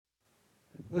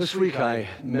This week I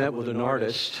met with an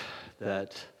artist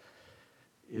that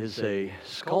is a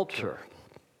sculptor.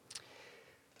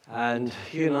 And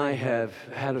he and I have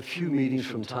had a few meetings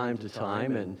from time to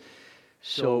time, and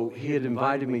so he had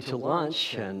invited me to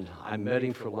lunch, and I met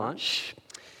him for lunch.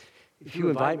 If you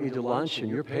invite me to lunch and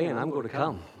you're paying, I'm going to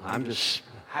come. I'm just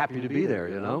happy to be there,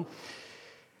 you know.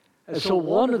 And so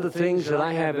one of the things that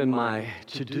I have in my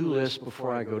to-do list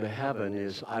before I go to heaven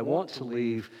is I want to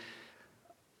leave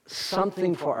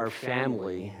something for our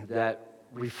family that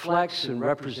reflects and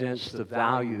represents the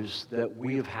values that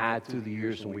we have had through the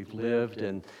years and we've lived,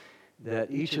 and that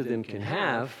each of them can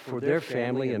have for their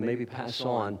family and maybe pass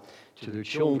on to their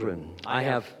children. I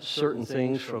have certain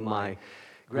things from my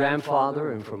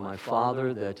grandfather and from my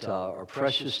father that are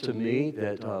precious to me,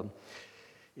 that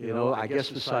I guess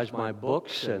besides my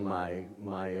books and my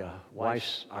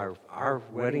wife's, our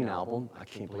wedding album, I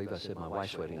can't believe I said my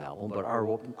wife's wedding album, but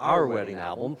our wedding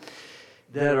album,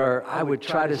 that are, I would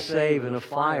try to save in a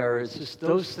fire. It's just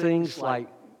those things, like,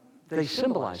 they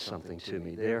symbolize something to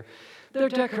me. They're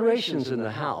decorations in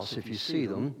the house. If you see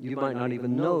them, you might not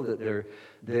even know that they're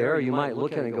there. You might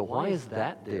look at it and go, why is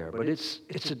that there? But it's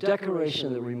a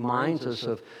decoration that reminds us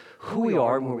of who we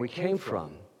are and where we came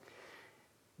from.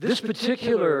 This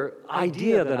particular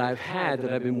idea that I've had,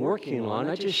 that I've been working on,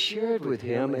 I just shared with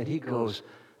him, and he goes,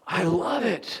 I love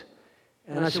it.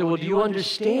 And I said, well, do you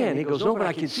understand? He goes, no, but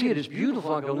I can see it. It's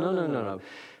beautiful. I go, no.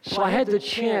 So I had the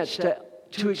chance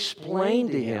to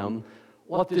explain to him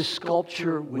what this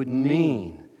sculpture would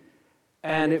mean.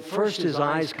 And at first his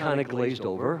eyes kind of glazed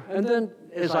over. And then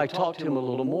as I talked to him a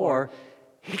little more,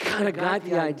 he kind of got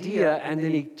the idea. And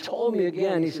then he told me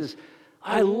again, he says,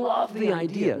 I love the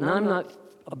idea. And I'm not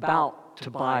about to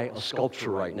buy a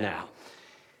sculpture right now.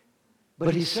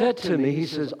 But he said to me, he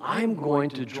says, I'm going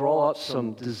to draw up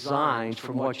some designs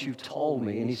from what you've told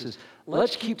me. And he says,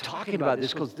 let's keep talking about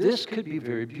this, because this could be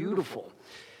very beautiful.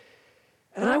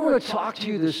 And I want to talk to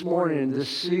you this morning in this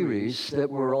series that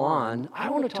we're on. I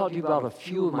want to talk to you about a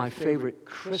few of my favorite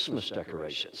Christmas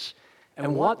decorations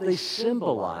and what they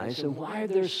symbolize and why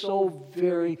they're so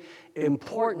very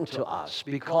important to us.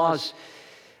 Because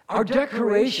our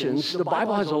decorations, the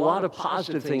Bible has a lot of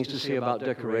positive things to say about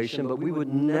decoration, but we would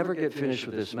never get finished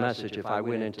with this message if I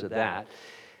went into that.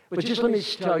 But just let me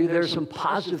tell you, there are some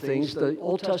positive things. The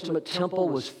Old Testament temple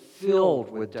was filled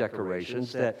with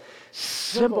decorations that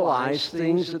symbolize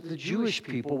things that the Jewish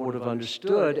people would have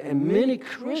understood, and many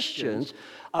Christians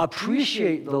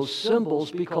appreciate those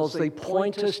symbols because they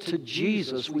point us to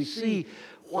Jesus. We see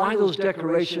why those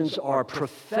decorations are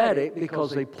prophetic,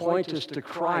 because they point us to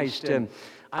Christ. And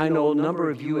I know a number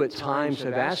of you at times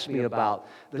have asked me about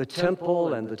the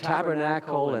temple and the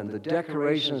tabernacle and the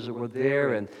decorations that were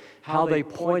there and how they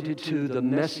pointed to the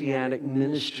messianic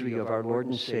ministry of our Lord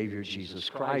and Savior, Jesus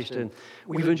Christ. And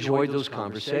we've enjoyed those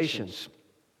conversations.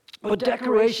 But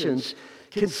decorations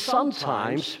can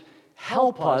sometimes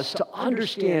help us to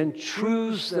understand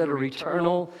truths that are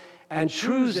eternal and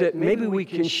truths that maybe we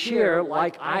can share,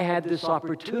 like I had this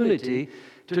opportunity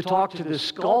to talk to this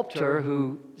sculptor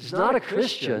who is not a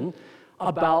Christian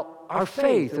about our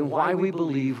faith and why we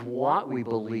believe what we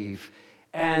believe.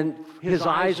 And his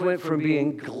eyes went from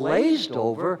being glazed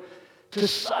over to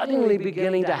suddenly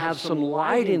beginning to have some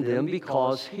light in them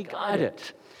because he got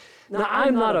it. Now,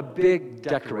 I'm not a big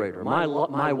decorator.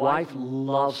 My wife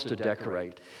loves to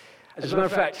decorate. As a matter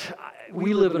of fact,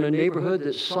 we live in a neighborhood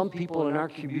that some people in our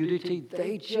community,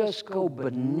 they just go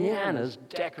bananas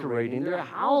decorating their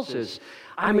houses.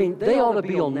 I mean, they ought to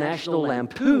be on National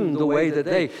Lampoon the way that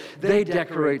they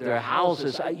decorate their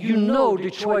houses. You know,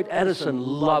 Detroit Edison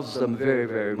loves them very,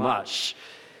 very much.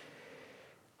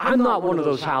 I'm not one of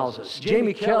those houses.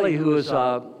 Jamie Kelly, who is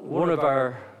one of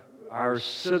our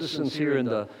citizens here in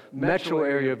the metro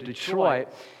area of Detroit,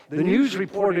 the news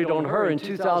reported on her in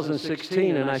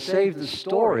 2016, and I saved the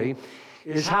story,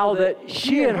 is how that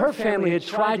she and her family had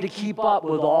tried to keep up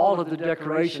with all of the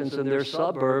decorations in their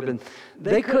suburb, and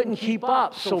they couldn't keep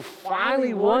up. So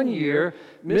finally one year,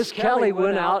 Miss Kelly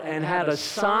went out and had a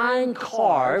sign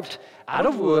carved out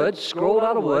of wood, scrolled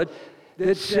out of wood,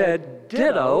 that said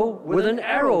ditto with an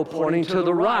arrow pointing to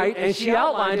the right, and she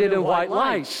outlined it in white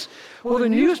lights. Well, the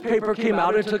newspaper came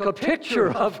out and took a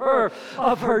picture of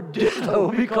her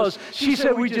ditto, because she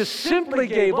said we just simply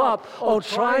gave up on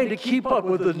trying to keep up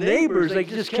with the neighbors. They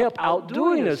just kept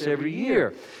outdoing us every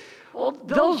year. Well,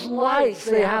 those lights,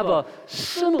 they have a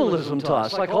symbolism to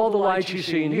us, like all the lights you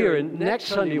see in here. And next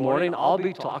Sunday morning, I'll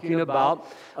be talking about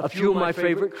a few of my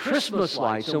favorite Christmas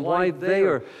lights and why they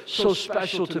are so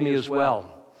special to me as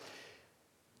well.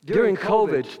 During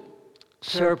COVID,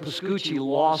 Sarah Pascucci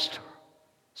lost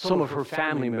some of her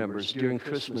family members during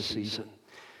Christmas season.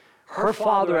 Her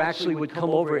father actually would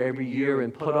come over every year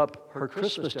and put up her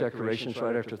Christmas decorations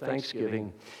right after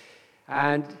Thanksgiving.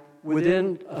 And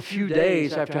within a few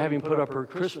days after having put up her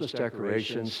Christmas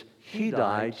decorations, he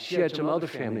died. She had some other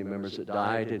family members that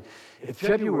died. And in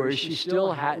February, she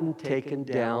still hadn't taken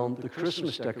down the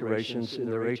Christmas decorations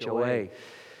in their HOA.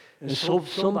 And so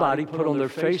somebody put on their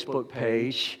Facebook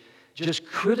page just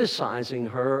criticizing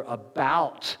her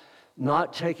about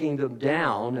not taking them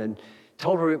down and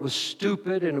told her it was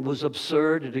stupid and it was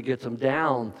absurd to get them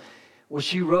down. Well,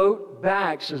 she wrote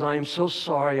back, says, I am so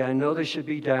sorry. I know they should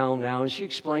be down now. And she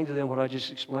explained to them what I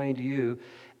just explained to you.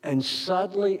 And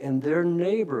suddenly in their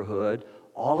neighborhood,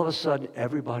 all of a sudden,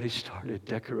 everybody started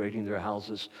decorating their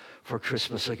houses for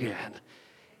Christmas again.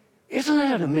 Isn't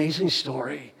that an amazing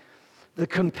story? The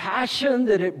compassion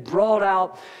that it brought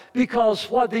out, because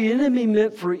what the enemy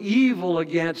meant for evil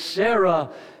against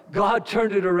Sarah, God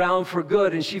turned it around for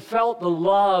good, and she felt the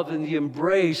love and the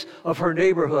embrace of her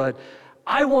neighborhood.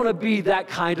 I want to be that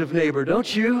kind of neighbor,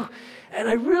 don't you? And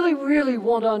I really, really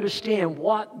want to understand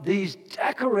what these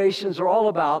decorations are all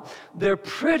about. They're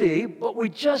pretty, but we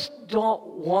just don't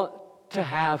want to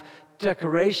have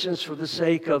decorations for the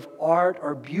sake of art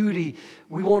or beauty.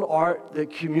 We want art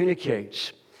that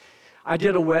communicates. I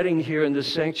did a wedding here in the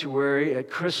sanctuary at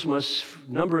Christmas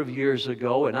a number of years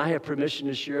ago, and I had permission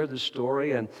to share the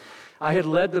story. And I had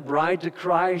led the bride to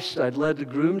Christ. I'd led the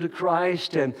groom to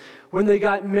Christ. And when they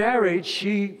got married,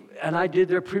 she and I did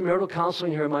their premarital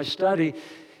counseling here in my study.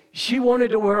 She wanted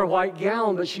to wear a white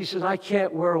gown, but she said, I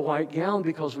can't wear a white gown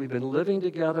because we've been living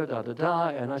together, da-da-da.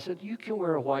 And I said, you can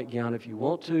wear a white gown if you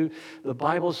want to. The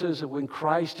Bible says that when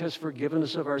Christ has forgiven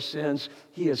us of our sins,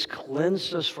 he has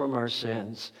cleansed us from our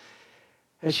sins.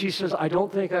 And she says, I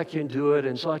don't think I can do it.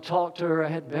 And so I talked to her. I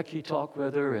had Becky talk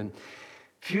with her. And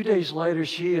a few days later,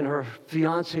 she and her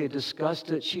fiance had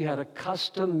discussed it. She had a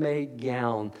custom-made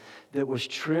gown that was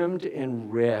trimmed in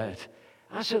red.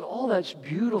 I said, oh, that's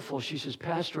beautiful. She says,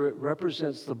 Pastor, it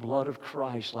represents the blood of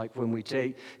Christ, like when we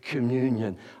take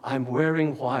communion. I'm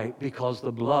wearing white because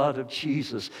the blood of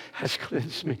Jesus has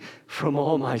cleansed me from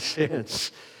all my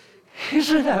sins.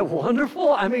 Isn't that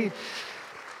wonderful? I mean,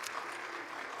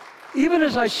 even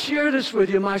as I share this with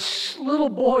you, my little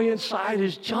boy inside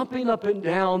is jumping up and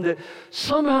down that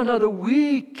somehow or another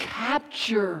we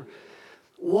capture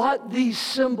what these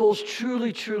symbols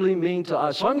truly, truly mean to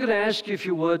us. So I'm going to ask you, if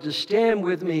you would, to stand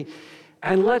with me,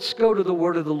 and let's go to the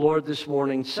word of the Lord this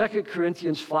morning. 2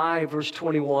 Corinthians 5, verse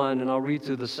 21, and I'll read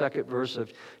through the second verse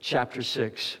of chapter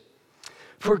 6.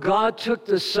 For God took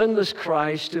the sinless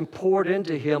Christ and poured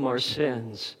into him our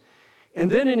sins. And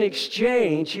then in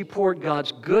exchange, he poured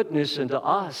God's goodness into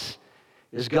us.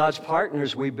 As God's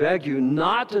partners, we beg you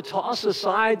not to toss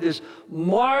aside this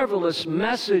marvelous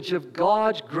message of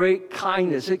God's great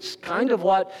kindness. It's kind of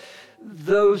what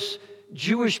those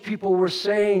Jewish people were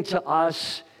saying to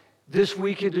us this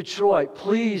week in Detroit.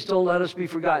 Please don't let us be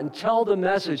forgotten. Tell the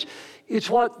message. It's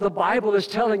what the Bible is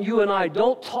telling you and I.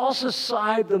 Don't toss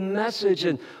aside the message.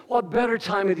 And what better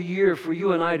time of the year for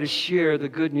you and I to share the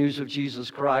good news of Jesus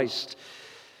Christ?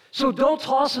 So don't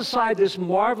toss aside this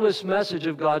marvelous message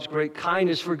of God's great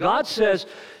kindness. For God says,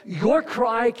 your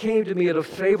cry came to me at a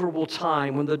favorable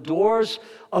time when the doors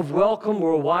of welcome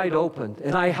were wide open.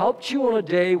 And I helped you on a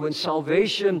day when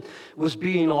salvation was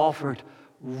being offered.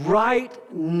 Right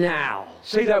now.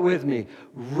 Say that with me.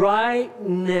 Right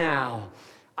now.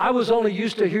 I was only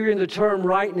used to hearing the term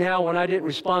right now when I didn't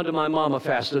respond to my mama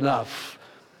fast enough.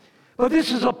 But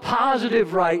this is a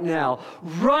positive right now.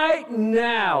 Right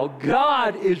now,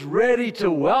 God is ready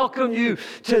to welcome you.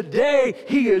 Today,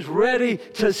 he is ready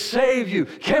to save you.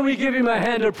 Can we give him a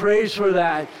hand of praise for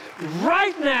that?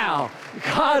 Right now,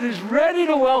 God is ready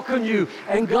to welcome you,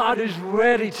 and God is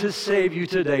ready to save you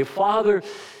today. Father,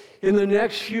 in the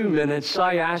next few minutes,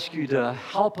 I ask you to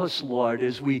help us, Lord,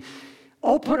 as we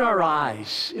open our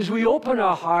eyes, as we open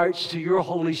our hearts to your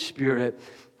Holy Spirit.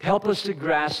 Help us to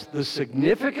grasp the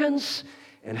significance,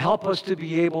 and help us to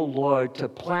be able, Lord, to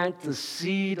plant the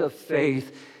seed of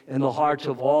faith in the hearts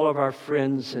of all of our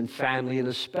friends and family, and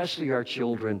especially our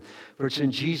children. For it's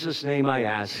in Jesus' name I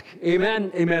ask.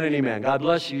 Amen, amen, and amen. God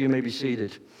bless you. You may be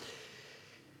seated.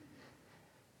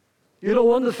 You know,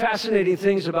 one of the fascinating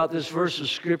things about this verse of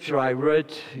Scripture I read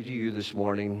to you this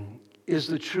morning is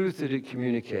the truth that it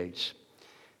communicates.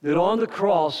 That on the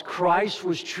cross, Christ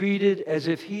was treated as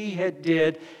if he had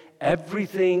did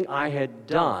everything I had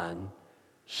done,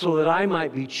 so that I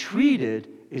might be treated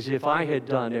as if I had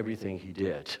done everything he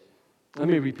did. Let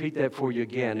me repeat that for you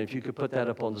again, if you could put that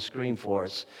up on the screen for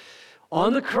us.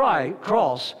 On the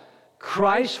cross,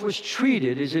 Christ was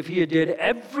treated as if he had did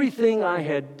everything I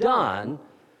had done,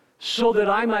 so that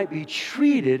I might be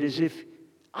treated as if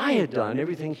I had done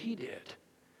everything he did.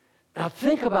 Now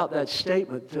think about that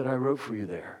statement that I wrote for you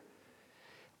there.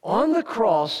 On the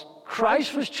cross,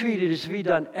 Christ was treated as if he'd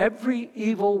done every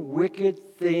evil,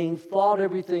 wicked thing, thought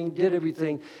everything, did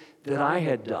everything that I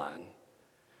had done,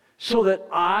 so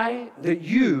that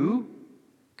you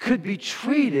could be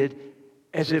treated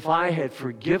as if I had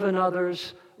forgiven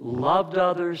others, loved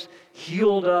others,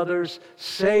 healed others,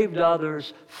 saved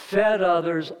others, fed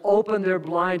others, opened their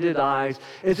blinded eyes,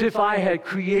 as if I had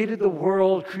created the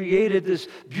world, created this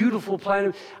beautiful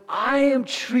planet. I am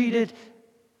treated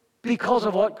because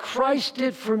of what Christ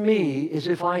did for me as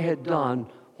if I had done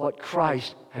what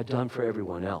Christ had done for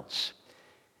everyone else.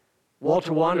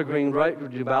 Walter Wandergreen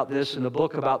wrote about this in a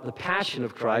book about the Passion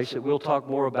of Christ that we'll talk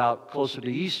more about closer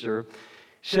to Easter.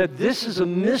 Said this is a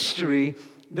mystery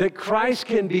that Christ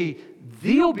can be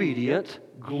the obedient,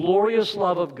 glorious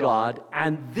love of God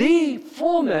and the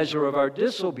full measure of our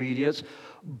disobedience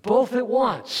both at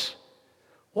once.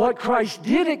 What Christ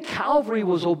did at Calvary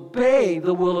was obey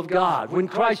the will of God. When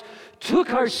Christ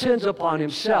took our sins upon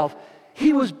himself,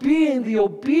 he was being the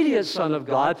obedient Son of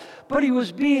God, but he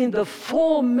was being the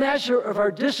full measure of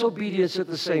our disobedience at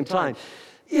the same time.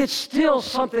 It's still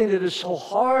something that is so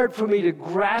hard for me to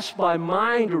grasp my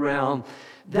mind around.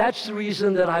 That's the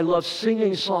reason that I love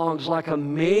singing songs like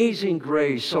Amazing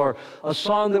Grace, or a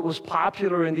song that was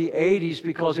popular in the 80s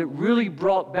because it really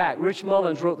brought back. Rich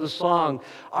Mullins wrote the song,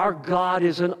 Our God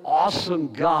is an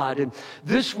Awesome God. And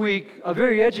this week, a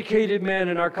very educated man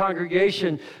in our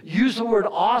congregation used the word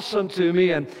awesome to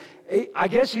me, and I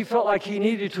guess he felt like he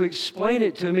needed to explain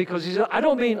it to me, because he said, I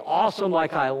don't mean awesome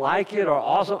like I like it or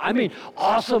awesome. I mean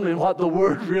awesome in what the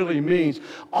word really means.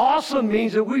 Awesome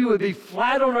means that we would be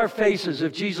flat on our faces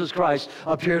if Jesus Christ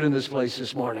appeared in this place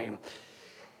this morning.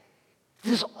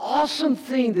 This awesome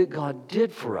thing that God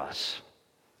did for us.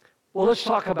 Well, let's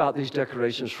talk about these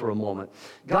decorations for a moment.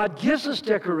 God gives us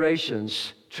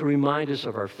decorations to remind us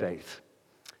of our faith.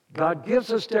 God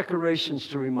gives us decorations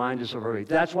to remind us of our faith.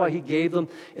 That's why he gave them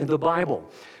in the Bible.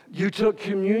 You took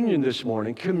communion this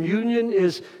morning. Communion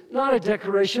is not a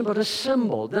decoration, but a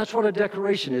symbol. That's what a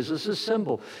decoration is. It's a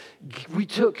symbol. We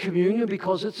took communion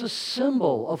because it's a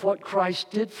symbol of what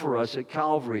Christ did for us at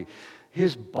Calvary.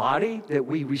 His body that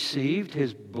we received,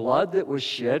 his blood that was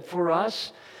shed for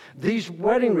us. These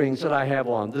wedding rings that I have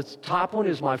on, the top one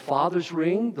is my father's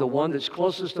ring. The one that's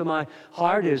closest to my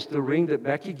heart is the ring that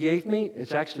Becky gave me.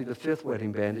 It's actually the 5th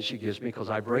wedding band that she gives me because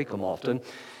I break them often.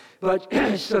 But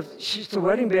she's the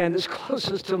wedding band that's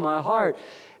closest to my heart.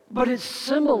 But it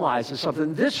symbolizes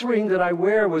something. This ring that I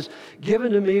wear was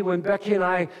given to me when Becky and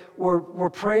I were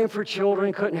praying for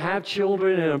children, couldn't have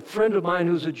children, and a friend of mine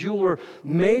who's a jeweler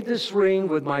made this ring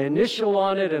with my initial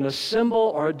on it and a symbol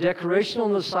or a decoration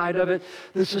on the side of it.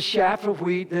 This is a sheaf of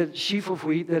wheat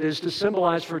that is to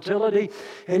symbolize fertility.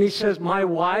 And he says, my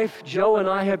wife, Joe, and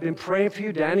I have been praying for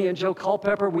you. Danny and Joe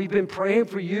Culpepper, we've been praying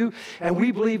for you, and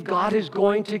we believe God is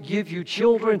going to give you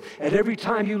children. And every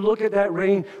time you look at that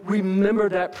ring, remember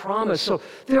that promise. So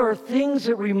there are things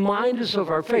that remind us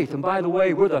of our faith. And by the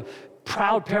way, we're the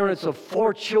proud parents of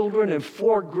 4 children and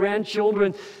 4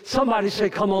 grandchildren. Somebody say,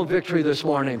 come on, victory this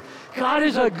morning. God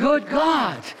is a good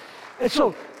God. And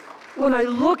so when I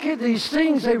look at these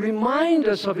things, they remind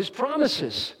us of his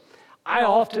promises. I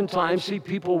oftentimes see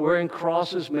people wearing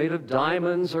crosses made of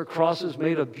diamonds or crosses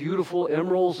made of beautiful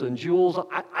emeralds and jewels.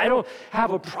 I don't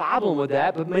have a problem with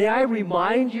that, but may I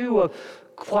remind you of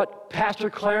what Pastor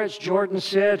Clarence Jordan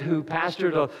said, who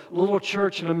pastored a little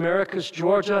church in Americus,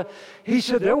 Georgia. He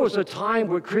said there was a time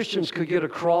where Christians could get a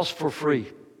cross for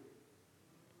free.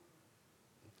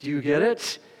 Do you get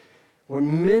it? Where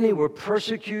many were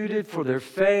persecuted for their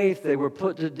faith. They were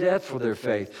put to death for their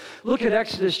faith. Look at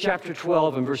Exodus chapter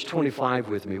 12 and verse 25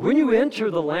 with me. When you enter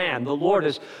the land the Lord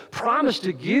has promised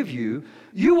to give you,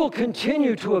 you will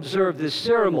continue to observe this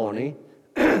ceremony.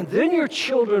 Then your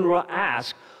children will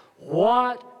ask,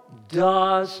 what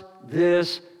does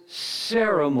this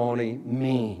ceremony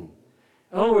mean?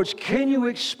 In other words, can you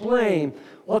explain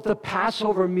what the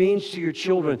Passover means to your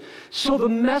children so the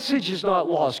message is not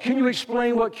lost? Can you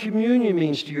explain what communion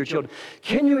means to your children?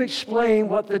 Can you explain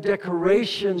what the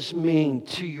decorations mean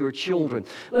to your children?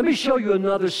 Let me show you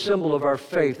another symbol of our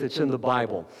faith that's in the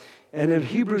Bible. And in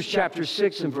Hebrews chapter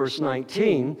 6 and verse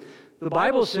 19, the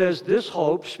Bible says this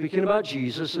hope, speaking about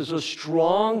Jesus, is a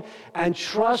strong and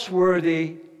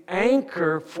trustworthy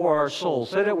anchor for our souls.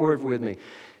 Say that word with me.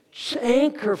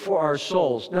 Anchor for our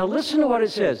souls. Now listen to what it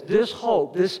says. This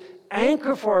hope, this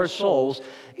anchor for our souls,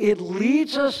 it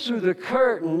leads us through the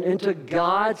curtain into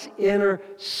God's inner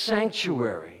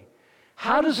sanctuary.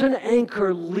 How does an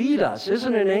anchor lead us?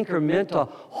 Isn't an anchor meant to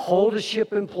hold a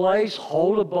ship in place,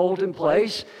 hold a boat in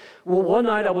place? Well, one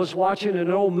night I was watching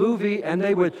an old movie, and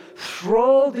they would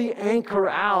throw the anchor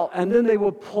out, and then they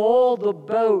would pull the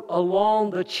boat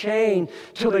along the chain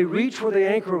till they reached where the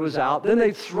anchor was out. Then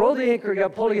they'd throw the anchor,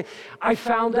 got pulled again. I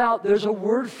found out there's a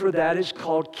word for that. It's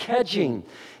called kedging.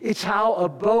 It's how a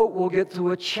boat will get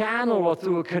through a channel or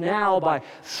through a canal by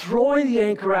throwing the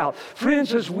anchor out.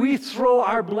 Friends, as we throw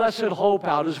our blessed hope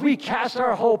out, as we cast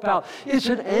our hope out, it's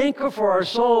an anchor for our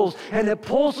souls, and it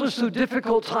pulls us through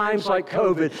difficult times like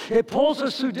COVID. It pulls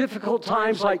us through difficult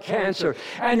times like cancer,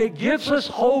 and it gives us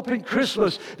hope in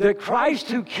Christmas that Christ,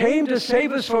 who came to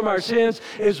save us from our sins,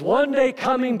 is one day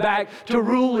coming back to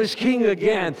rule as King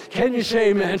again. Can you say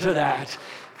amen to that?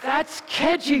 That's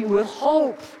kedging with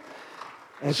hope.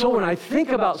 And so when I think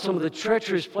about some of the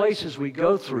treacherous places we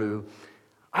go through,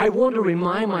 I want to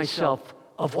remind myself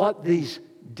of what these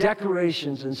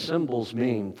decorations and symbols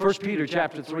mean. 1 Peter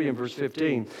chapter 3 and verse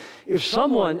 15. If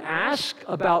someone asks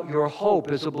about your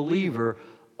hope as a believer,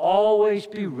 always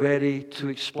be ready to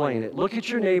explain it. Look at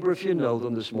your neighbor if you know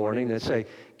them this morning and say,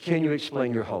 can you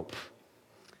explain your hope?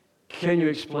 Can you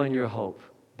explain your hope?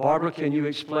 Barbara, can you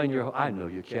explain your hope? I know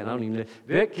you can. I don't even know.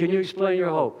 Vic, can you explain your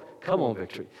hope? Come on,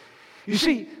 Victory. You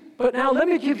see, but now let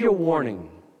me give you a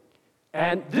warning.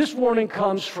 And this warning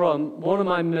comes from one of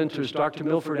my mentors, Dr.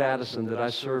 Milford Addison, that I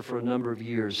served for a number of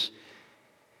years.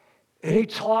 And he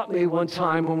taught me one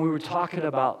time when we were talking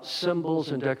about symbols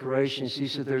and decorations, he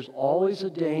said there's always a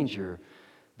danger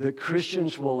that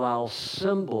Christians will allow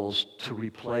symbols to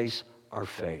replace our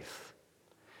faith.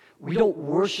 We don't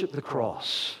worship the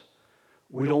cross.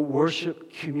 We don't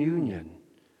worship communion.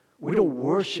 We don't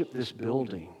worship this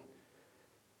building.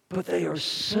 But they are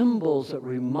symbols that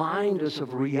remind us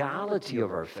of reality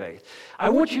of our faith. I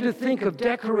want you to think of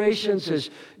decorations as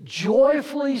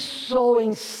joyfully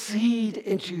sowing seed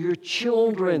into your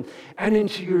children and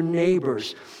into your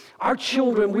neighbors. Our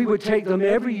children, we would take them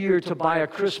every year to buy a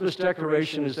Christmas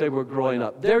decoration as they were growing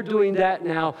up. They're doing that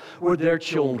now with their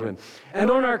children. And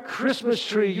on our Christmas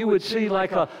tree, you would see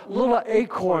like a little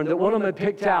acorn that one of them had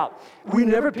picked out. We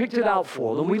never picked it out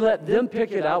for them. We let them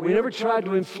pick it out. We never tried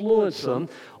to influence them.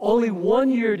 Only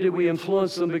one year did we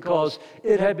influence them because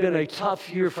it had been a tough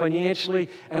year financially,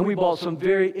 and we bought some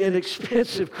very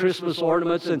inexpensive Christmas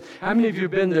ornaments. And how many of you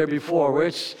have been there before where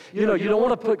it's, you don't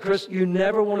want to put you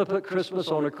never want to put Christmas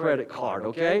on a credit card,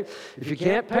 okay? If you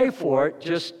can't pay for it,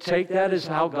 just take that as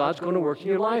how God's going to work in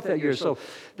your life that year. So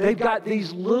they've got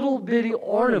these little bitty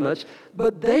ornaments,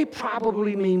 but they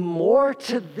probably mean more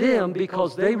to them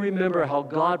because they remember how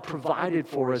God provided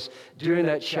for us during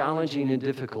that challenging and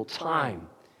difficult time.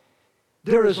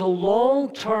 There is a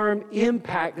long-term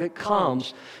impact that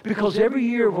comes because every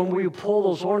year when we pull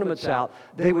those ornaments out,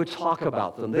 they would talk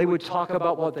about them. They would talk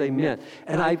about what they meant.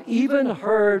 And I've even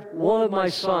heard one of my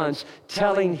sons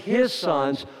telling his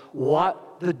sons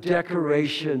what the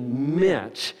decoration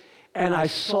meant. And I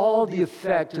saw the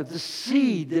effect of the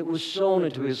seed that was sown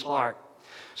into his heart.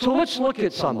 So let's look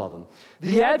at some of them.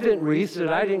 The Advent wreath that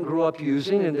I didn't grow up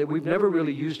using and that we've never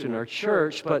really used in our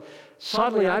church, but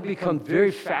suddenly I've become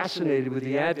very fascinated with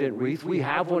the Advent wreath. We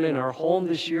have one in our home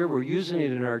this year. We're using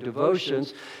it in our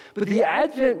devotions. But the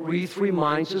Advent wreath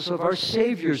reminds us of our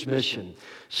Savior's mission.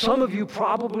 Some of you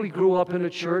probably grew up in a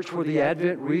church where the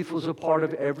Advent wreath was a part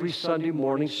of every Sunday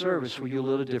morning service where you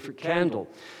lit a different candle.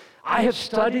 I have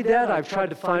studied that. I've tried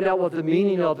to find out what the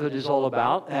meaning of it is all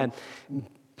about. And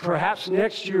perhaps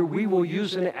next year we will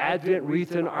use an Advent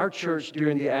wreath in our church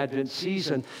during the Advent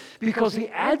season because the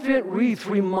Advent wreath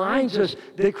reminds us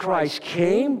that Christ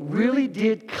came, really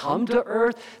did come to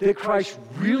earth, that Christ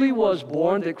really was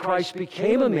born, that Christ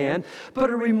became a man,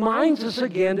 but it reminds us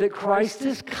again that Christ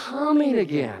is coming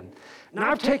again.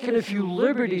 Now, I've taken a few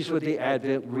liberties with the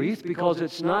Advent wreath because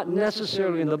it's not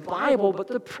necessarily in the Bible, but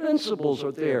the principles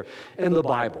are there in the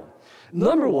Bible.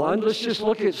 Number one, let's just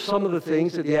look at some of the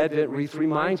things that the Advent wreath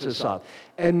reminds us of.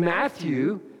 And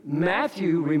Matthew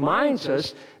reminds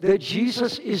us that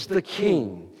Jesus is the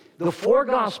King. The four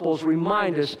Gospels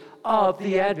remind us of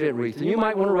the Advent wreath. And you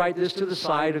might want to write this to the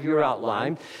side of your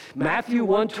outline. Matthew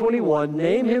 1:21,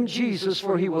 name him Jesus,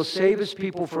 for he will save his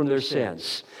people from their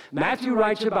sins. Matthew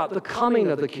writes about the coming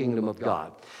of the kingdom of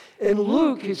God. In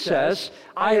Luke, it says,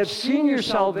 I have seen your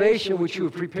salvation, which you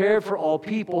have prepared for all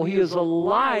people. He is a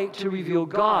light to reveal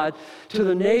God to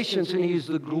the nations, and he is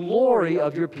the glory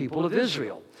of your people of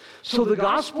Israel. So the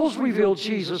Gospels reveal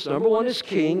Jesus, number one, as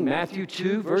King. Matthew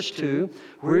 2, verse 2,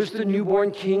 where's the newborn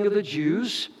King of the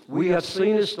Jews? We have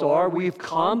seen his star. We've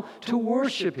come to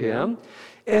worship him.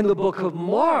 In the book of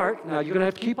Mark, now you're going to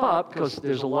have to keep up because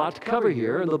there's a lot to cover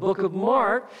here. In the book of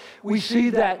Mark, we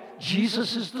see that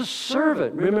Jesus is the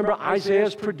servant. Remember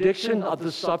Isaiah's prediction of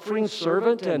the suffering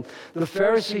servant, and the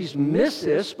Pharisees missed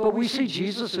this, but we see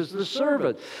Jesus as the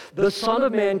servant. The Son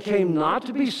of Man came not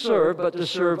to be served, but to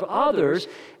serve others,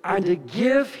 and to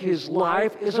give his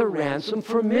life as a ransom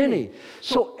for many.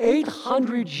 So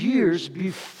 800 years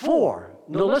before,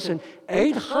 now listen,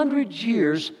 800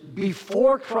 years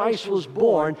before Christ was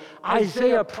born,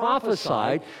 Isaiah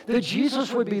prophesied that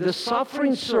Jesus would be the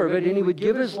suffering servant and he would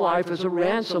give his life as a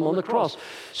ransom on the cross.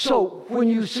 So when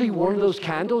you see one of those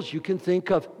candles, you can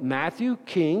think of Matthew,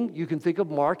 king, you can think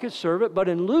of Mark as servant, but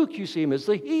in Luke you see him as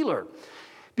the healer.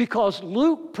 Because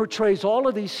Luke portrays all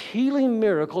of these healing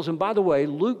miracles, and by the way,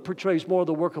 Luke portrays more of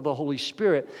the work of the Holy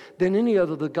Spirit than any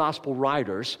other of the gospel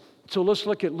writers. So let's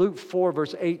look at Luke 4,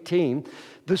 verse 18.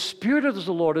 The Spirit of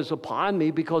the Lord is upon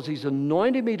me because he's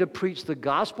anointed me to preach the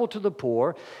gospel to the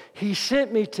poor. He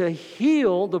sent me to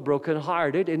heal the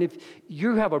brokenhearted. And if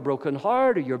you have a broken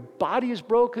heart or your body is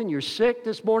broken, you're sick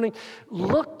this morning,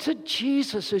 look to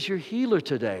Jesus as your healer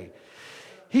today.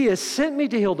 He has sent me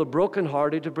to heal the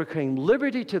brokenhearted, to proclaim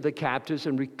liberty to the captives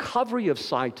and recovery of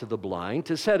sight to the blind,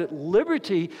 to set at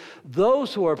liberty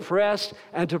those who are oppressed,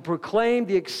 and to proclaim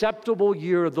the acceptable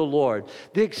year of the Lord.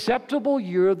 The acceptable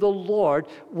year of the Lord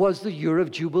was the year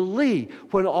of Jubilee,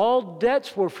 when all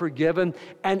debts were forgiven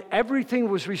and everything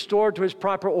was restored to its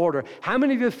proper order. How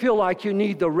many of you feel like you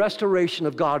need the restoration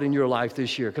of God in your life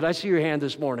this year? Could I see your hand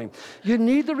this morning? You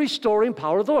need the restoring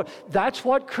power of the Lord. That's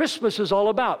what Christmas is all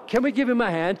about. Can we give him a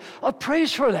hand of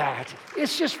praise for that?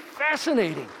 It's just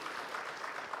fascinating.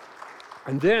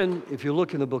 And then, if you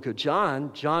look in the book of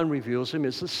John, John reveals him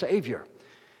as the Savior.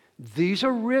 These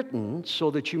are written so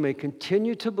that you may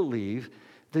continue to believe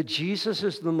that Jesus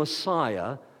is the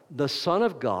Messiah, the Son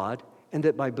of God, and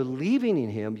that by believing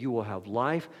in him, you will have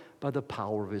life by the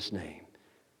power of his name.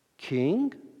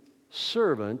 King,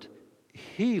 servant,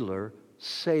 healer,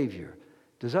 Savior.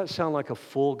 Does that sound like a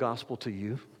full gospel to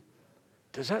you?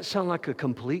 Does that sound like a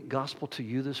complete gospel to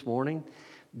you this morning?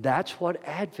 That's what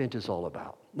Advent is all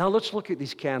about. Now let's look at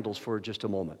these candles for just a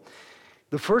moment.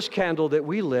 The first candle that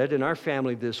we lit in our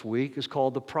family this week is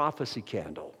called the prophecy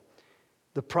candle.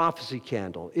 The prophecy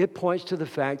candle. It points to the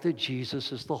fact that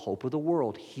Jesus is the hope of the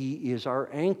world. He is our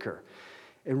anchor.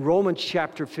 In Romans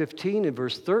chapter 15 and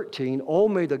verse 13, oh,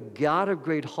 may the God of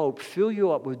great hope fill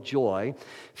you up with joy,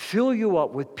 fill you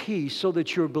up with peace, so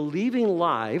that your believing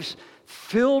lives,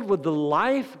 filled with the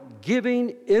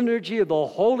life-giving energy of the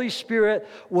Holy Spirit,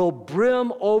 will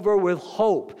brim over with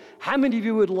hope. How many of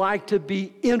you would like to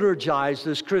be energized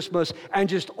this Christmas and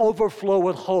just overflow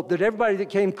with hope? That everybody that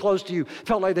came close to you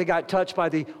felt like they got touched by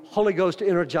the Holy Ghost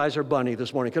Energizer Bunny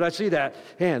this morning? Could I see that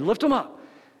hand? Lift them up.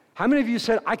 How many of you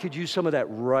said, I could use some of that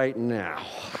right now?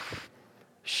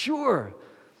 Sure.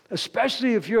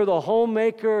 Especially if you're the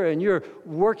homemaker and you're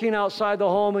working outside the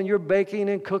home and you're baking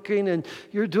and cooking and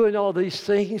you're doing all these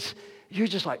things. You're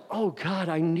just like, oh, God,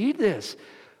 I need this.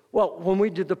 Well, when we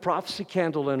did the prophecy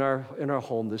candle in our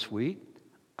home this week,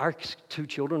 our two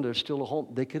children that are still at home,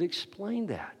 they could explain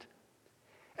that.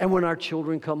 And when our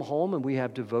children come home and we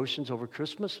have devotions over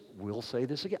Christmas, we'll say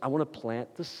this again. I want to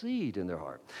plant the seed in their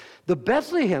heart. The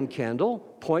Bethlehem candle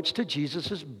points to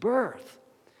Jesus' birth.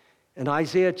 In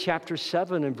Isaiah chapter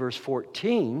 7 and verse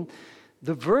 14,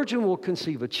 the virgin will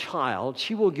conceive a child.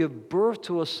 She will give birth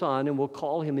to a son and will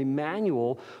call him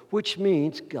Emmanuel, which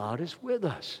means God is with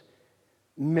us.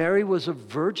 Mary was a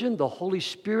virgin. The Holy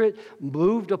Spirit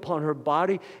moved upon her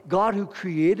body. God who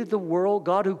created the world,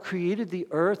 God who created the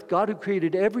earth, God who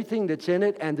created everything that's in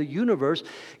it and the universe,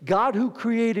 God who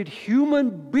created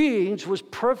human beings was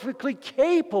perfectly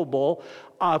capable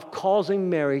of causing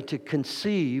Mary to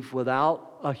conceive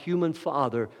without a human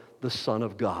father, the Son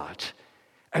of God.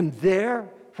 And there,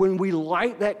 when we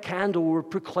light that candle, we're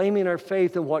proclaiming our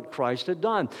faith in what Christ had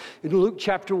done. In Luke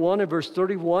chapter 1 and verse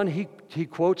 31, he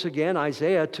quotes again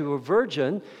Isaiah, to a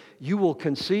virgin, you will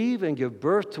conceive and give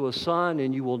birth to a son,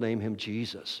 and you will name him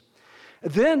Jesus.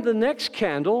 Then the next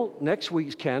candle, next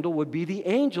week's candle, would be the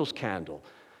angel's candle.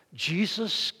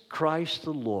 Jesus Christ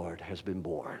the Lord has been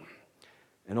born.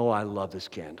 And oh, I love this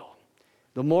candle.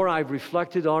 The more I've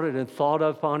reflected on it and thought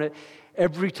upon it,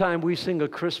 every time we sing a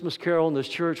Christmas carol in this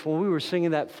church, when we were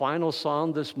singing that final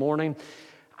song this morning,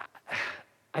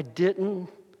 I didn't,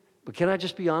 but can I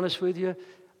just be honest with you?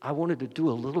 I wanted to do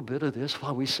a little bit of this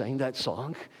while we sang that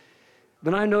song.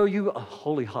 But I know you,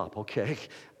 holy hop, okay.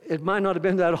 It might not have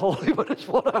been that holy, but it's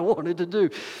what I wanted to do.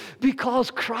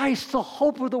 Because Christ, the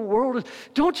hope of the world.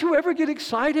 Don't you ever get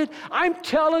excited? I'm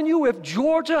telling you, if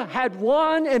Georgia had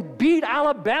won and beat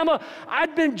Alabama,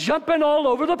 I'd been jumping all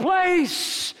over the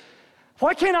place.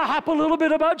 Why can't I hop a little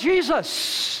bit about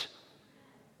Jesus?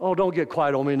 Oh, don't get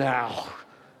quiet on me now.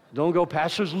 Don't go,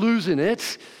 pastor's losing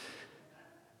it.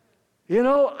 You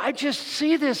know, I just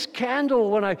see this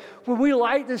candle when we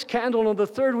light this candle on the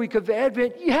third week of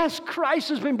Advent. Yes, Christ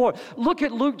has been born. Look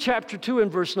at Luke chapter 2 and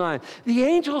verse 9. The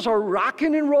angels are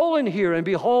rocking and rolling here, and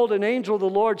behold, an angel of the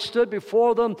Lord stood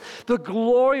before them. The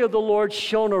glory of the Lord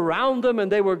shone around them, and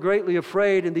they were greatly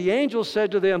afraid. And the angel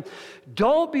said to them,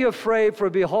 "Don't be afraid, for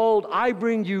behold, I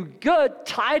bring you good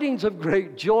tidings of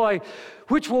great joy,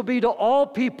 which will be to all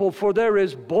people, for there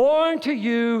is born to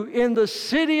you in the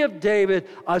city of David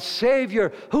a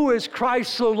Savior, who is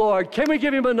Christ the Lord." Can we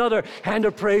give him another hand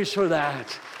of praise for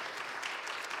that?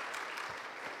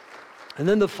 And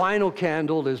then the final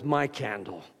candle is my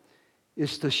candle.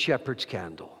 It's the shepherd's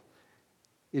candle.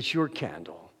 It's your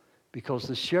candle, because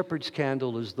the shepherd's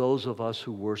candle is those of us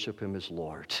who worship him as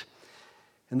Lord.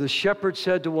 And the shepherds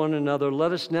said to one another,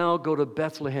 "Let us now go to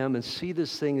Bethlehem and see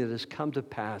this thing that has come to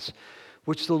pass,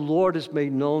 which the Lord has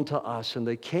made known to us." And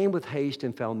they came with haste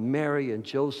and found Mary and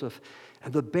Joseph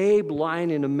and the babe lying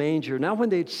in a manger. Now when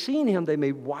they had seen him, they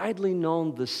made widely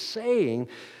known the saying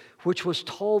which was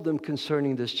told them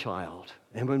concerning this child.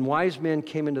 And when wise men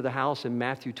came into the house in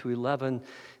Matthew 2:11,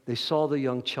 they saw the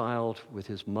young child with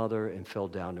his mother and fell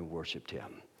down and worshiped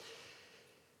him.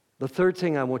 The third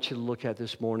thing I want you to look at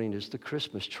this morning is the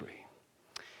Christmas tree.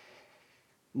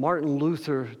 Martin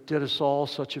Luther did us all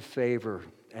such a favor.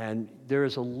 And there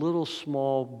is a little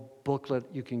small booklet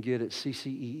you can get at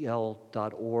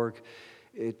ccel.org.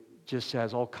 It just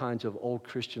has all kinds of old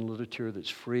Christian literature that's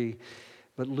free.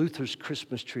 But Luther's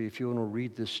Christmas tree, if you want to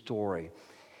read this story.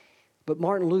 But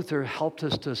Martin Luther helped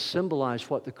us to symbolize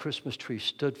what the Christmas tree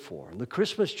stood for. And the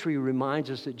Christmas tree reminds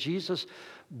us that Jesus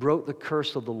broke the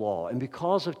curse of the law. And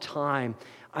because of time,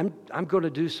 I'm going to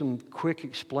do some quick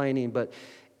explaining, but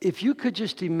if you could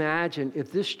just imagine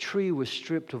if this tree was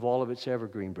stripped of all of its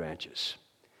evergreen branches,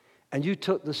 and you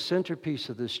took the centerpiece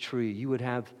of this tree, you would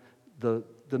have the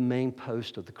main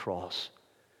post of the cross.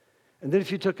 And then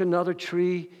if you took another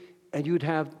tree, and you'd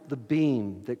have the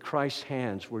beam that Christ's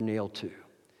hands were nailed to.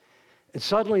 And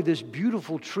suddenly this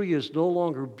beautiful tree is no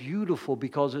longer beautiful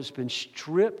because it's been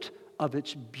stripped of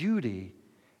its beauty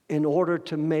in order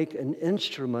to make an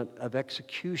instrument of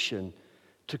execution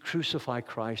to crucify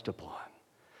Christ upon.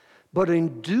 But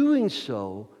in doing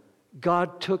so,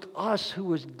 God took us who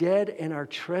was dead in our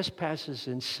trespasses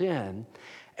and sin,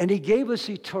 and he gave us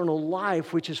eternal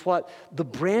life, which is what the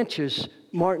branches,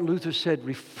 Martin Luther said,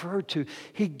 referred to.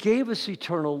 He gave us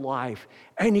eternal life,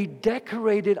 and he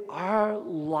decorated our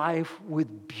life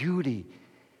with beauty.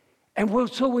 And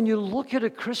so when you look at a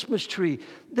Christmas tree,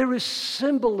 there is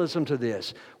symbolism to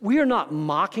this. We are not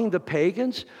mocking the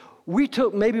pagans. We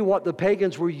took maybe what the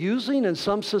pagans were using in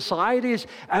some societies,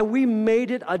 and we made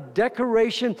it a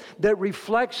decoration that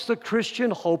reflects the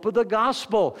Christian hope of the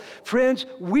gospel. Friends,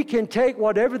 we can take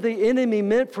whatever the enemy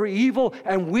meant for evil,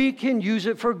 and we can use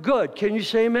it for good. Can you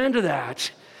say amen to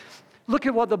that? Look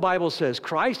at what the Bible says.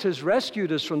 Christ has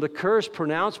rescued us from the curse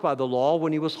pronounced by the law.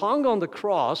 When he was hung on the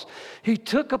cross, he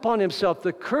took upon himself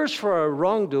the curse for our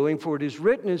wrongdoing, for it is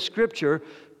written in Scripture,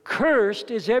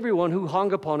 "Cursed is everyone who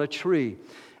hung upon a tree."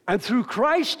 And through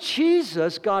Christ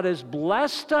Jesus, God has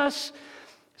blessed us.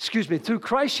 Through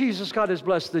Christ Jesus, God has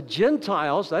blessed the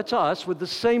Gentiles, that's us, with the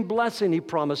same blessing he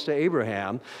promised to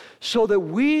Abraham, so that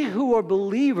we who are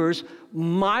believers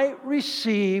might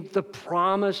receive the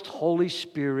promised Holy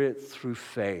Spirit through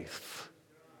faith.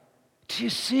 Do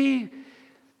you see?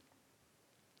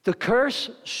 The curse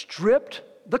stripped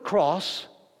the cross.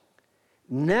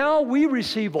 Now we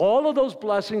receive all of those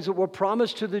blessings that were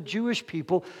promised to the Jewish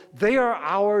people. They are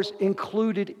ours,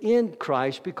 included in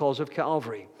Christ because of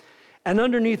Calvary. And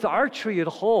underneath our tree at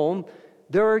home,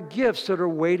 there are gifts that are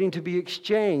waiting to be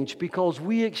exchanged, because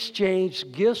we exchange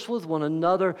gifts with one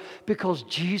another because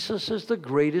Jesus is the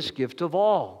greatest gift of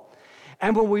all.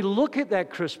 And when we look at that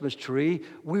Christmas tree,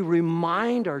 we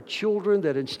remind our children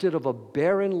that instead of a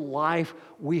barren life,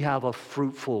 we have a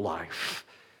fruitful life.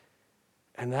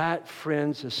 And that,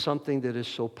 friends, is something that is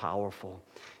so powerful.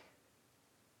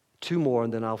 Two more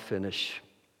and then I'll finish.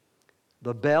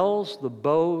 The bells, the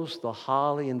boughs, the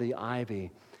holly, and the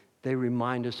ivy, they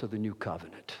remind us of the new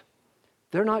covenant.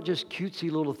 They're not just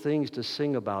cutesy little things to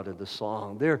sing about in the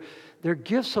song. They're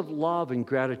gifts of love and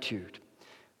gratitude.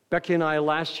 Becky and I,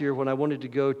 last year, when I wanted to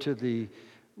go to the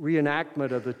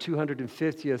reenactment of the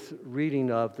 250th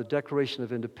reading of the Declaration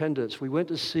of Independence, we went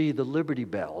to see the Liberty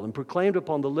Bell, and proclaimed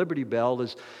upon the Liberty Bell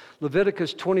is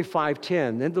Leviticus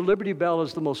 25:10. And the Liberty Bell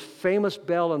is the most famous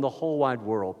bell in the whole wide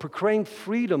world, proclaimed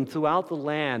freedom throughout the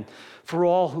land for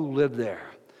all who live there.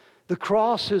 The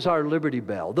cross is our Liberty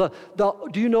Bell.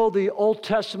 Do you know the Old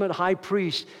Testament high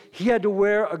priest, he had to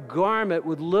wear a garment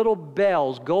with little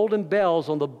bells, golden bells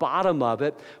on the bottom of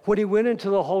it when he went into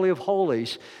the Holy of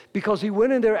Holies, because he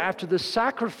went in there after the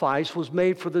sacrifice was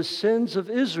made for the sins of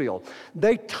Israel.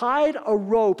 They tied a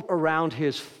rope around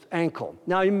his ankle.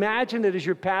 Now imagine that as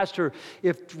your pastor,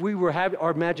 if we were having,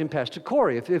 or imagine Pastor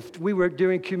Corey, if we were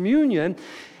doing communion,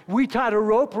 we tied a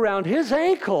rope around his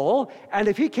ankle, and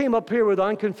if he came up here with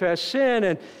unconfessed sin,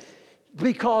 and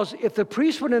because if the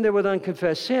priest went in there with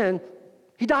unconfessed sin,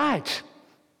 he died.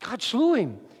 God slew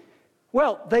him.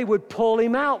 Well, they would pull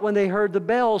him out when they heard the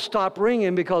bells stop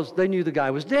ringing because they knew the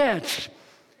guy was dead.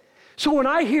 So when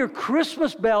I hear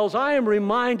Christmas bells, I am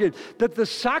reminded that the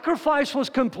sacrifice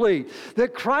was complete,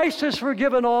 that Christ has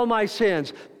forgiven all my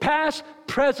sins, past,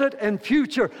 present, and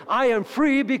future. I am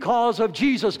free because of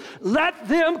Jesus. Let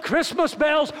them Christmas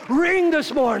bells ring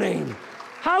this morning.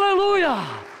 Hallelujah.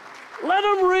 Let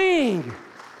them ring.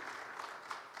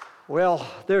 Well,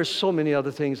 there's so many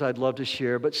other things I'd love to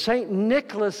share, but St.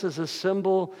 Nicholas is a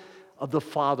symbol of the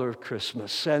Father of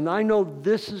Christmas. And I know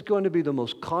this is going to be the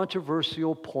most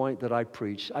controversial point that I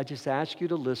preach. I just ask you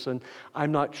to listen.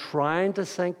 I'm not trying to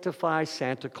sanctify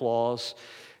Santa Claus.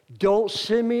 Don't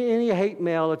send me any hate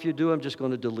mail. If you do, I'm just going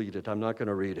to delete it. I'm not going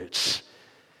to read it.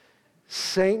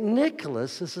 St.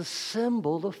 Nicholas is a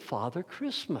symbol of Father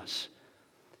Christmas.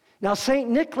 Now, St.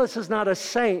 Nicholas is not a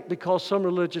saint because some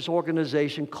religious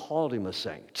organization called him a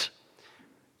saint.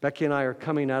 Becky and I are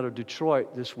coming out of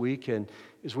Detroit this week, and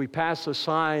as we pass a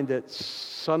sign that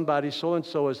somebody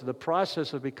so-and-so is in the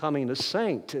process of becoming a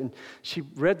saint, and she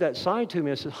read that sign to me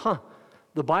and said,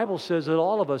 the Bible says that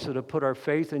all of us that have put our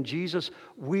faith in Jesus,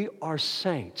 we are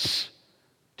saints.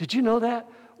 Did you know that?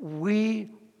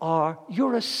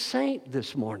 You're a saint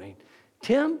this morning.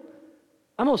 Tim,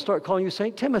 I'm going to start calling you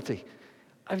St. Timothy.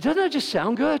 Doesn't that just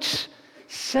sound good?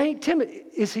 St. Timothy,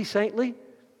 is he saintly?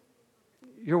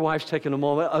 Your wife's taking a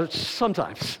moment,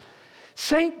 sometimes.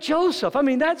 St. Joseph,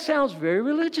 that sounds very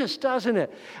religious, doesn't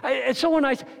it? And so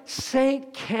when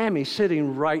St. Cammie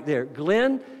sitting right there.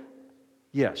 Glenn,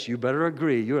 yes, you better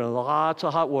agree. You're in lots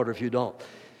of hot water if you don't.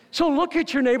 So look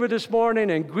at your neighbor this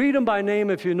morning and greet him by name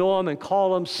if you know him and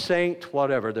call him Saint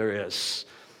whatever there is.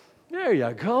 There you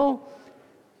go.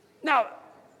 Now,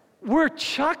 we're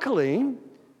chuckling,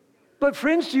 but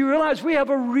friends, do you realize we have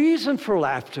a reason for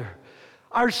laughter?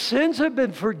 Our sins have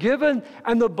been forgiven,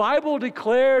 and the Bible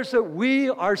declares that we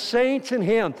are saints in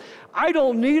Him. I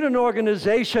don't need an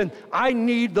organization. I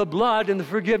need the blood and the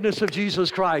forgiveness of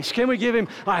Jesus Christ. Can we give Him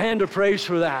a hand of praise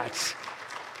for that?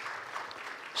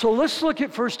 So let's look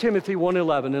at 1 Timothy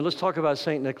 1:11, and let's talk about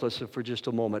St. Nicholas for just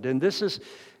a moment. And this is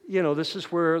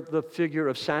where the figure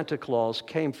of Santa Claus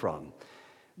came from.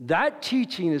 That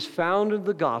teaching is found in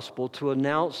the gospel to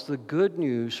announce the good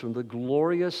news from the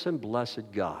glorious and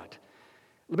blessed God.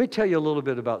 Let me tell you a little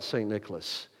bit about St.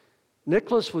 Nicholas.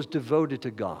 Nicholas was devoted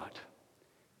to God.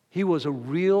 He was a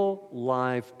real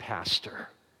live pastor.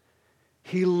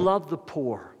 He loved the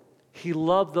poor. He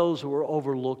loved those who were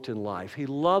overlooked in life. He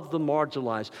loved the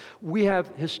marginalized. We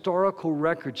have historical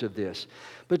records of this.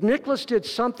 But Nicholas did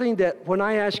something that when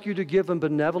I asked you to give him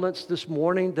benevolence this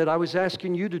morning, that I was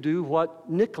asking you to do what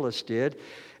Nicholas did.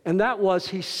 And that was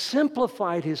he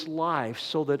simplified his life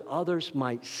so that others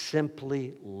might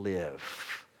simply live.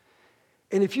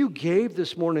 And if you gave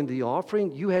this morning the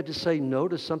offering, you had to say no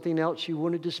to something else you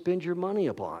wanted to spend your money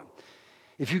upon.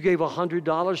 If you gave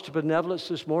 $100 to benevolence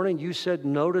this morning, you said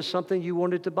no to something you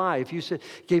wanted to buy. If you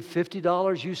gave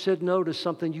 $50, you said no to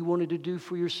something you wanted to do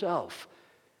for yourself.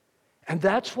 And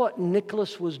that's what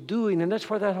Nicholas was doing, and that's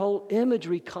where that whole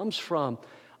imagery comes from,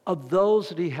 of those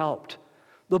that he helped.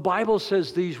 The Bible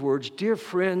says these words, "Dear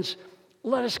friends,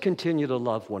 let us continue to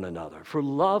love one another, for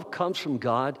love comes from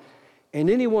God, and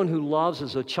anyone who loves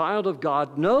as a child of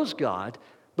God knows God,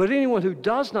 but anyone who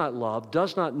does not love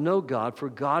does not know God, for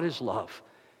God is love.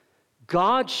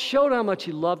 God showed how much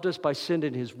He loved us by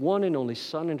sending His one and only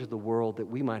Son into the world that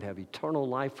we might have eternal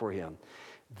life for Him.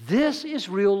 This is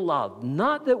real love,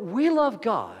 not that we love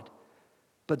God,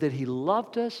 but that He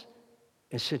loved us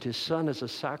and sent His Son as a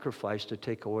sacrifice to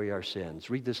take away our sins."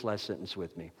 Read this last sentence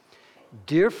with me.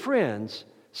 "Dear friends,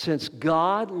 since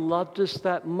God loved us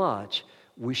that much,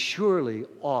 we surely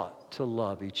ought to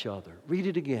love each other." Read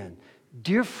it again.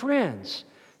 "Dear friends,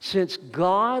 since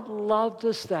God loved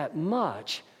us that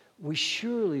much, we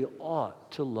surely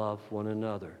ought to love one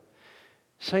another.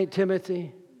 St.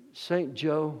 Timothy, St.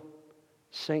 Joe,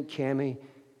 St. Cammie,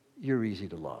 you're easy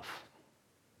to love.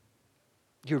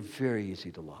 You're very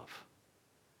easy to love.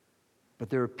 But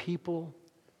there are people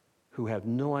who have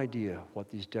no idea what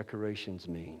these decorations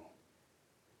mean.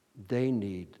 They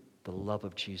need the love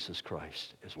of Jesus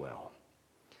Christ as well.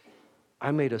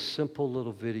 I made a simple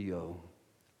little video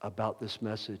about this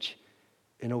message,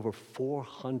 and over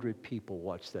 400 people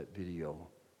watched that video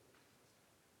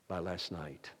by last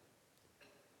night.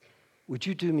 Would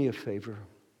you do me a favor?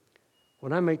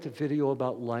 When I make the video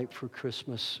about light for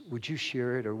Christmas, would you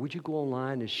share it? Or would you go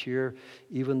online and share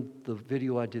even the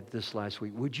video I did this last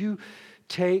week? Would you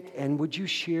take and would you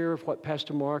share what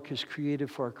Pastor Mark has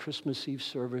created for our Christmas Eve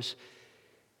service?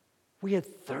 We had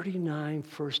 39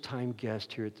 first-time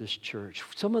guests here at this church.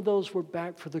 Some of those were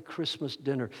back for the Christmas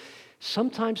dinner.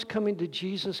 Sometimes coming to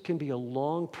Jesus can be a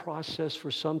long process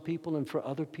for some people, and for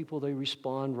other people, they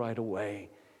respond right away.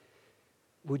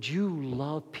 Would you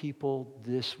love people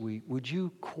this week? Would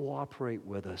you cooperate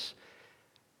with us?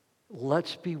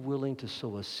 Let's be willing to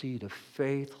sow a seed of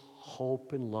faith,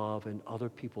 hope, and love in other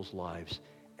people's lives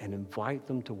and invite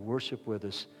them to worship with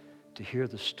us to hear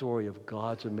the story of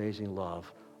God's amazing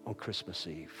love on Christmas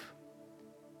Eve.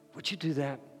 Would you do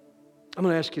that? I'm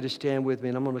going to ask you to stand with me,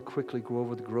 and I'm going to quickly go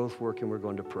over the growth work, and we're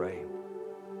going to pray.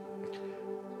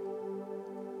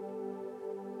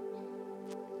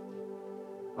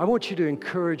 I want you to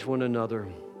encourage one another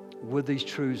with these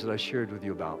truths that I shared with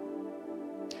you about.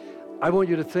 I want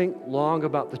you to think long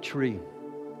about the tree.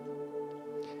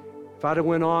 If I'd have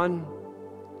went on,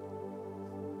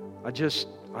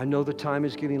 I know the time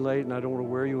is getting late and I don't want to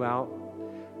wear you out,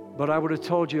 but I would have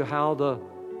told you how the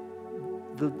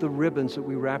ribbons that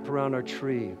we wrap around our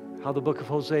tree, how the book of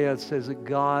Hosea says that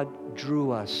God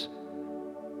drew us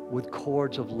with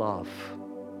cords of love.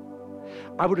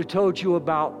 I would have told you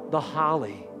about the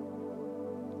holly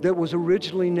that was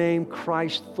originally named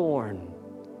Christ thorn,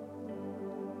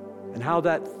 and how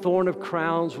that thorn of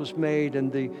crowns was made,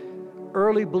 and the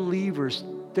early believers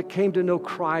that came to know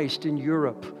Christ in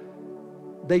Europe,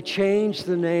 they changed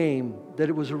the name that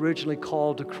it was originally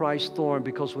called to Christ thorn,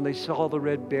 because when they saw the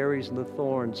red berries and the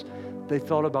thorns, they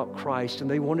thought about Christ, and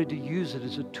they wanted to use it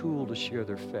as a tool to share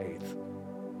their faith.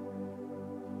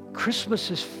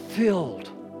 Christmas is filled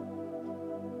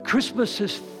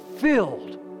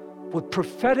with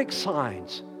prophetic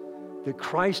signs that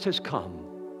Christ has come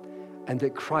and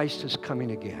that Christ is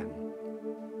coming again.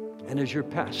 And as your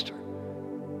pastor,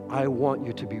 I want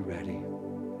you to be ready.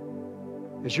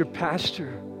 As your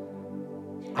pastor,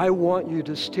 I want you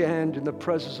to stand in the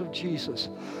presence of Jesus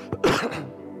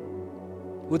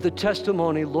with the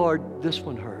testimony, Lord, this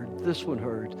one heard, this one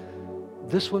heard,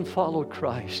 this one followed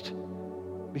Christ,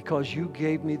 because you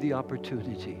gave me the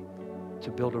opportunity to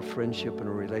build a friendship and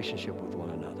a relationship with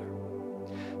one another.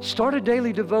 Start a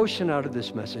daily devotion out of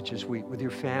this message this week with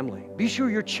your family. Be sure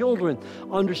your children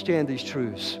understand these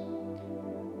truths.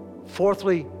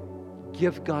 Fourthly,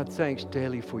 give God thanks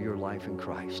daily for your life in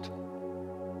Christ.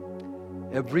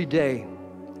 Every day,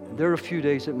 and there are a few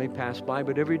days that may pass by,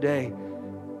 but every day,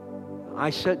 I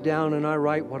sit down and I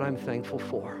write what I'm thankful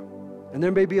for. And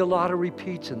there may be a lot of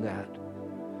repeats in that.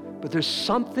 But there's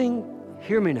something,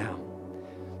 hear me now,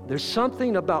 there's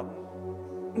something about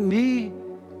me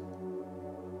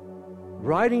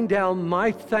writing down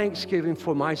my thanksgiving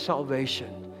for my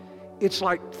salvation. It's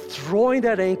like throwing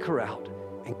that anchor out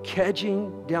and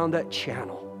kedging down that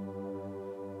channel.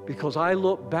 Because I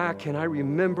look back and I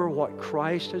remember what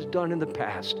Christ has done in the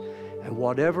past, and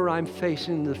whatever I'm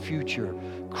facing in the future,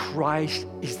 Christ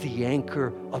is the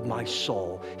anchor of my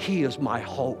soul. He is my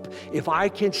hope. If I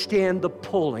can stand the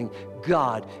pulling,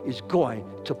 God is going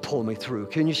to pull me through.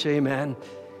 Can you say amen?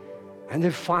 And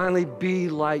then finally, be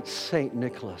like St.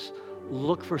 Nicholas.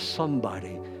 Look for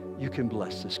somebody you can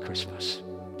bless this Christmas.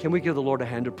 Can we give the Lord a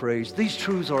hand of praise? These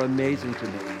truths are amazing to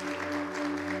me.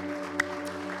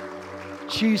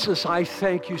 Jesus, I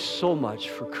thank you so much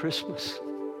for Christmas.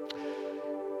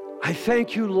 I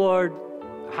thank you, Lord,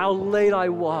 how late I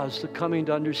was to coming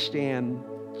to understand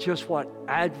just what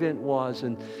Advent was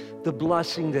and the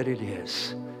blessing that it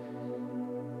is.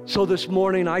 So this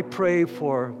morning, I pray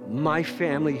for my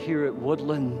family here at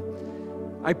Woodland.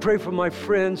 I pray for my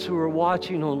friends who are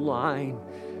watching online.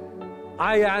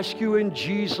 I ask you in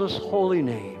Jesus' holy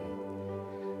name,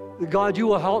 that God, you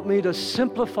will help me to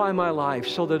simplify my life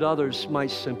so that others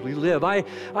might simply live. I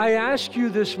ask you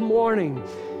this morning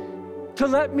to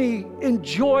let me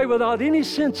enjoy without any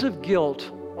sense of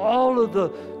guilt all of the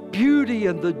beauty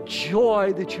and the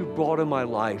joy that you brought in my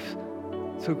life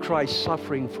through Christ's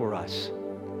suffering for us.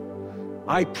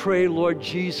 I pray, Lord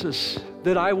Jesus,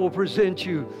 that I will present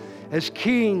you as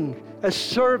King, as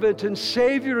servant and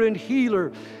Savior and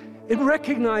healer, and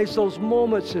recognize those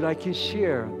moments that I can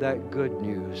share that good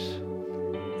news.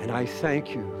 And I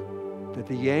thank you that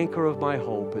the anchor of my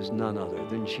hope is none other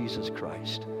than Jesus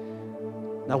Christ.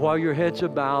 Now, while your heads are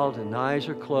bowed and eyes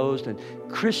are closed, and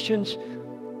Christians,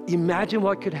 imagine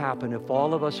what could happen if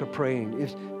all of us are praying.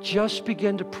 If just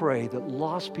begin to pray that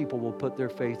lost people will put their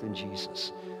faith in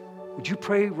Jesus. Would you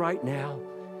pray right now?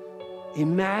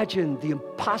 Imagine the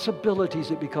impossibilities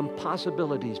that become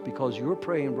possibilities because you're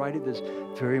praying right at this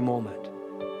very moment.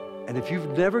 And if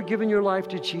you've never given your life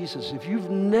to Jesus, if you've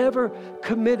never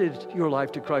committed your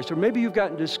life to Christ, or maybe you've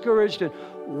gotten discouraged and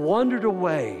wandered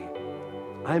away,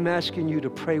 I'm asking you to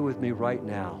pray with me right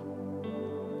now.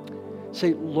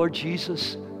 Say, Lord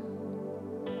Jesus,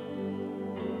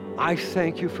 I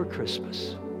thank you for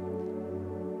Christmas.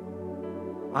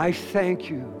 I thank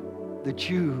you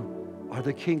that you are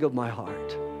the King of my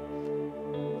heart.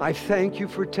 I thank you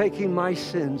for taking my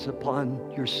sins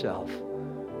upon yourself.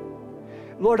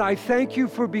 Lord, I thank you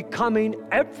for becoming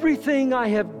everything I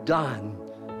have done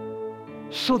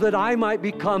so that I might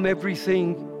become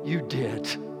everything you did.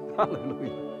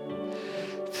 Hallelujah.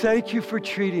 Thank you for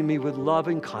treating me with love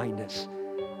and kindness.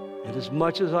 And as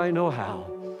much as I know how,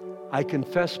 I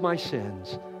confess my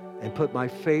sins and put my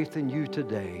faith in you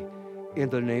today. In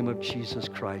the name of Jesus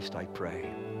Christ, I pray.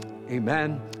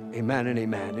 Amen, amen, and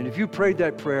amen. And if you prayed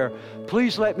that prayer,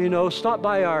 please let me know. Stop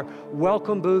by our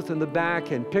welcome booth in the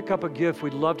back and pick up a gift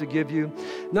we'd love to give you.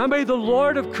 Now may the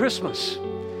Lord of Christmas,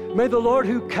 may the Lord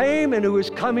who came and who is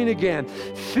coming again,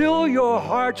 fill your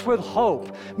hearts with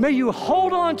hope. May you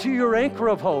hold on to your anchor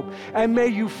of hope, and may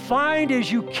you find as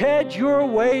you cadge your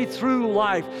way through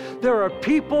life, there are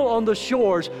people on the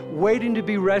shores waiting to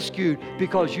be rescued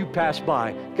because you passed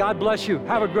by. God bless you.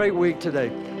 Have a great week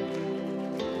today.